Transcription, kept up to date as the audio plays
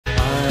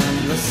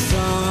the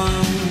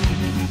sun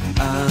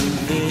and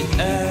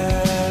the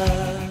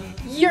air.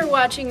 You're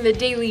watching the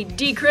Daily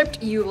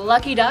Decrypt, you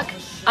lucky duck.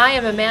 I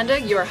am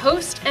Amanda, your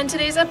host, and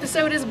today's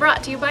episode is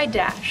brought to you by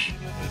Dash.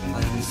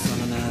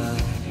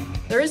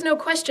 There is no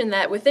question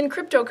that within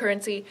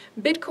cryptocurrency,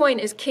 Bitcoin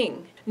is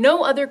king.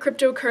 No other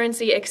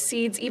cryptocurrency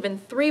exceeds even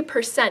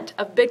 3%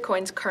 of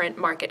Bitcoin's current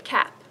market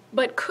cap.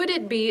 But could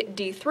it be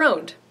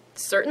dethroned?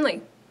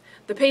 Certainly.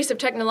 The pace of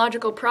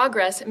technological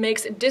progress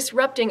makes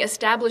disrupting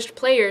established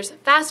players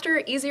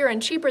faster, easier,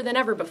 and cheaper than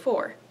ever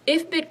before.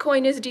 If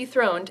Bitcoin is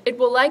dethroned, it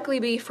will likely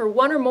be for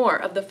one or more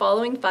of the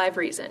following 5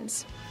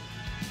 reasons.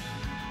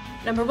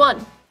 Number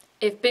 1.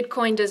 If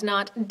Bitcoin does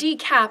not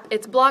decap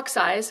its block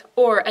size,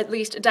 or at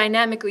least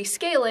dynamically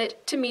scale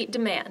it to meet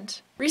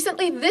demand.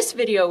 Recently, this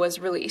video was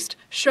released,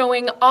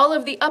 showing all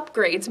of the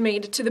upgrades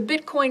made to the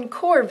Bitcoin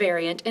Core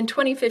variant in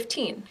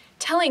 2015.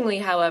 Tellingly,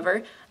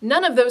 however,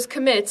 none of those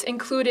commits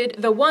included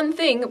the one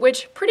thing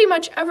which pretty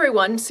much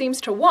everyone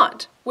seems to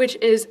want, which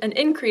is an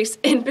increase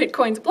in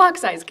Bitcoin's block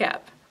size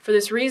cap. For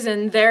this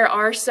reason, there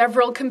are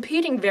several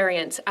competing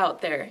variants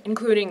out there,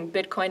 including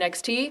Bitcoin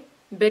XT,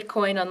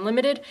 Bitcoin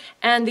Unlimited,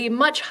 and the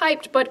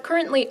much-hyped but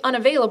currently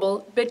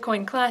unavailable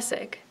Bitcoin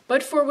Classic.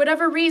 But for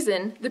whatever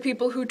reason, the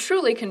people who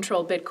truly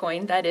control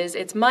Bitcoin, that is,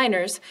 its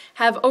miners,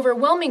 have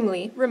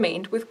overwhelmingly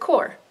remained with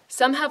Core.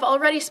 Some have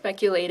already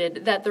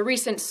speculated that the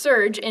recent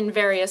surge in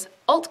various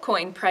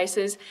altcoin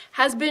prices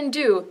has been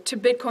due to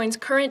Bitcoin's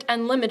current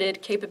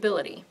unlimited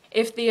capability.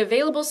 If the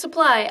available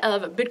supply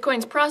of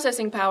Bitcoin's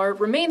processing power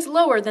remains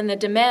lower than the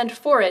demand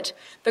for it,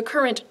 the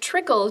current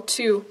trickle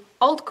to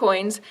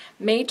altcoins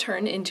may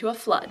turn into a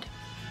flood.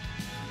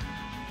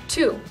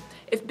 2.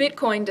 If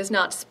Bitcoin does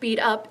not speed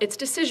up its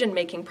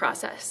decision-making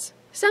process.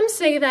 Some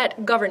say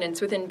that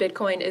governance within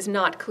Bitcoin is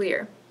not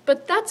clear,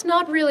 but that's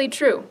not really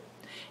true.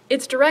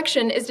 Its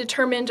direction is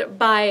determined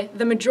by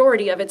the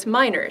majority of its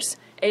miners,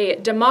 a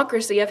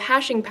democracy of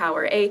hashing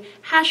power, a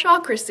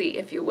hashocracy,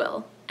 if you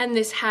will. And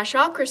this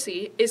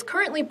hashocracy is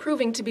currently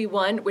proving to be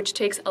one which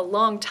takes a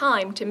long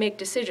time to make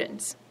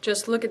decisions.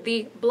 Just look at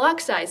the block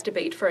size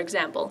debate, for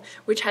example,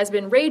 which has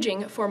been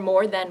raging for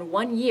more than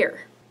 1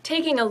 year.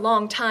 Taking a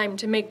long time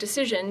to make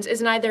decisions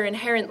is neither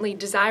inherently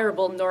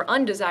desirable nor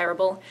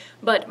undesirable,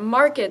 but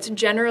markets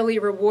generally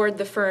reward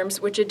the firms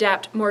which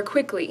adapt more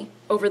quickly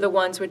over the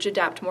ones which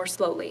adapt more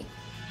slowly.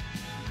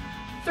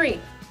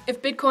 3.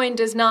 If Bitcoin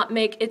does not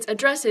make its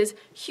addresses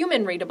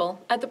human-readable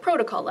at the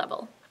protocol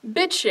level.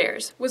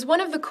 BitShares was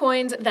one of the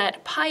coins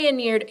that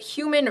pioneered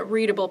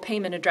human-readable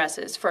payment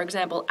addresses. For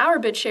example, our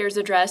BitShares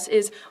address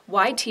is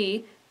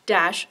YT-the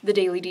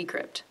Daily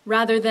Decrypt,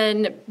 rather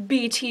than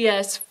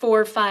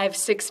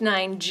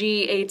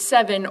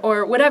BTS4569G87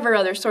 or whatever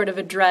other sort of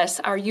address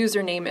our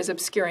username is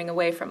obscuring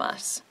away from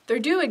us. There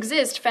do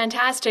exist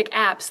fantastic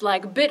apps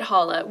like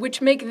BitHalla,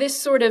 which make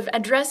this sort of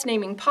address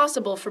naming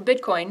possible for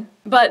Bitcoin,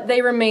 but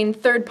they remain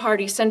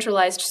third-party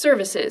centralized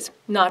services,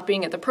 not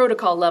being at the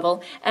protocol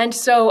level, and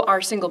so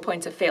are single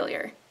points of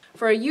failure.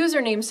 For a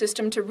username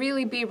system to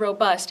really be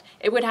robust,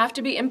 it would have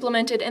to be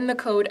implemented in the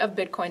code of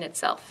Bitcoin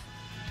itself.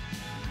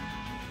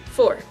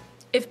 4.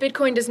 If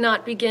Bitcoin does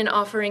not begin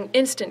offering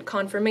instant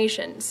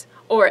confirmations,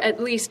 or at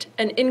least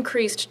an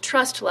increased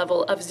trust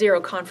level of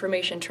zero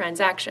confirmation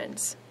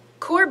transactions.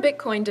 Core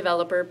Bitcoin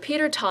developer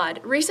Peter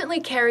Todd recently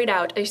carried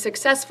out a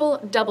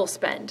successful double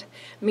spend,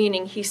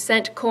 meaning he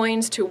sent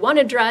coins to one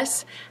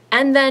address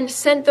and then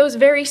sent those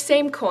very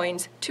same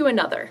coins to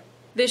another.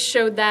 This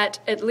showed that,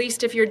 at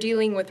least if you're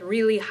dealing with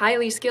really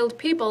highly skilled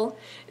people,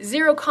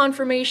 zero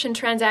confirmation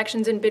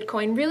transactions in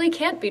Bitcoin really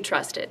can't be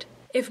trusted.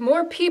 If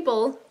more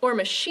people, or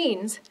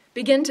machines,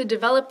 begin to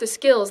develop the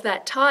skills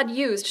that Todd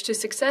used to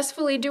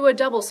successfully do a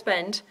double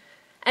spend,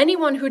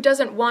 anyone who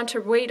doesn't want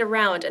to wait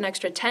around an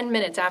extra 10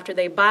 minutes after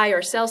they buy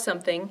or sell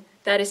something,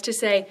 that is to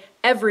say,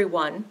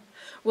 everyone,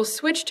 will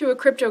switch to a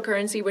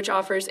cryptocurrency which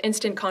offers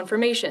instant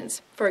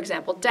confirmations, for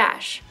example,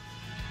 Dash.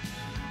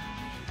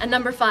 And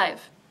number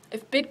 5,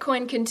 if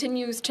Bitcoin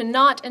continues to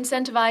not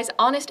incentivize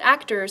honest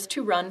actors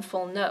to run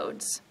full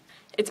nodes.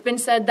 It's been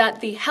said that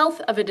the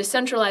health of a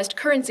decentralized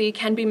currency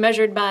can be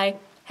measured by,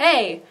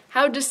 hey,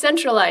 how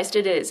decentralized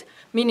it is,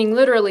 meaning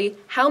literally,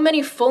 how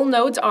many full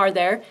nodes are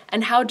there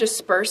and how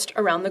dispersed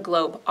around the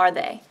globe are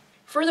they.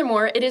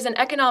 Furthermore, it is an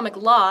economic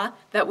law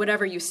that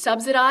whatever you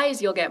subsidize,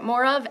 you'll get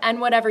more of,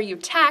 and whatever you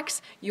tax,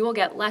 you will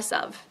get less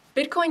of.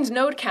 Bitcoin's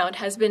node count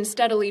has been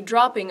steadily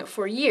dropping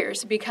for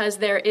years because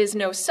there is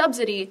no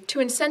subsidy to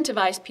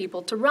incentivize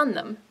people to run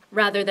them.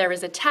 Rather, there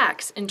is a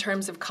tax in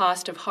terms of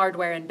cost of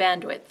hardware and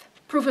bandwidth.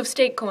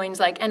 Proof-of-stake coins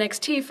like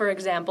NXT, for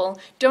example,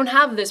 don't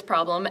have this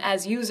problem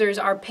as users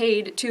are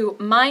paid to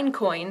mine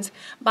coins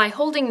by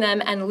holding them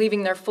and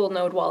leaving their full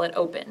node wallet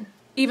open.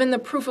 Even the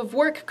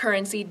proof-of-work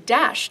currency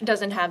Dash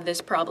doesn't have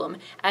this problem,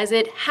 as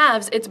it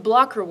halves its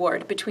block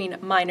reward between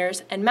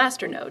miners and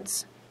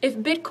masternodes. If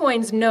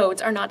Bitcoin's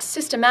nodes are not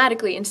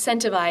systematically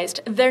incentivized,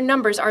 their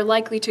numbers are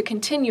likely to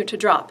continue to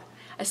drop,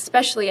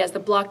 especially as the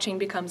blockchain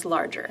becomes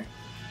larger.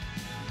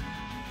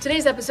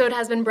 Today's episode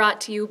has been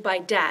brought to you by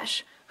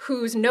Dash,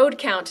 whose node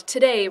count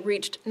today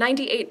reached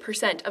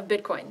 98% of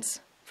Bitcoins.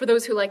 For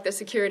those who like the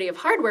security of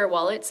hardware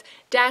wallets,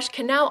 Dash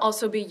can now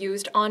also be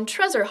used on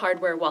Trezor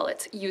hardware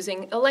wallets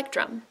using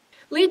Electrum.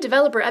 Lead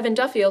developer Evan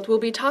Duffield will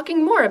be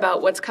talking more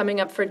about what's coming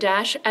up for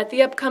Dash at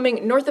the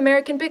upcoming North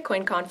American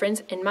Bitcoin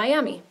Conference in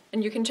Miami,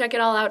 and you can check it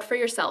all out for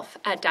yourself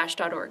at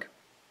dash.org.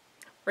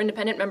 We're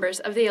independent members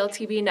of the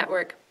LTB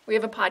network. We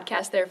have a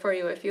podcast there for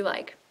you if you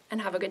like,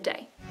 and have a good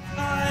day.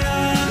 I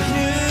am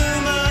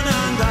human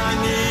and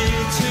I need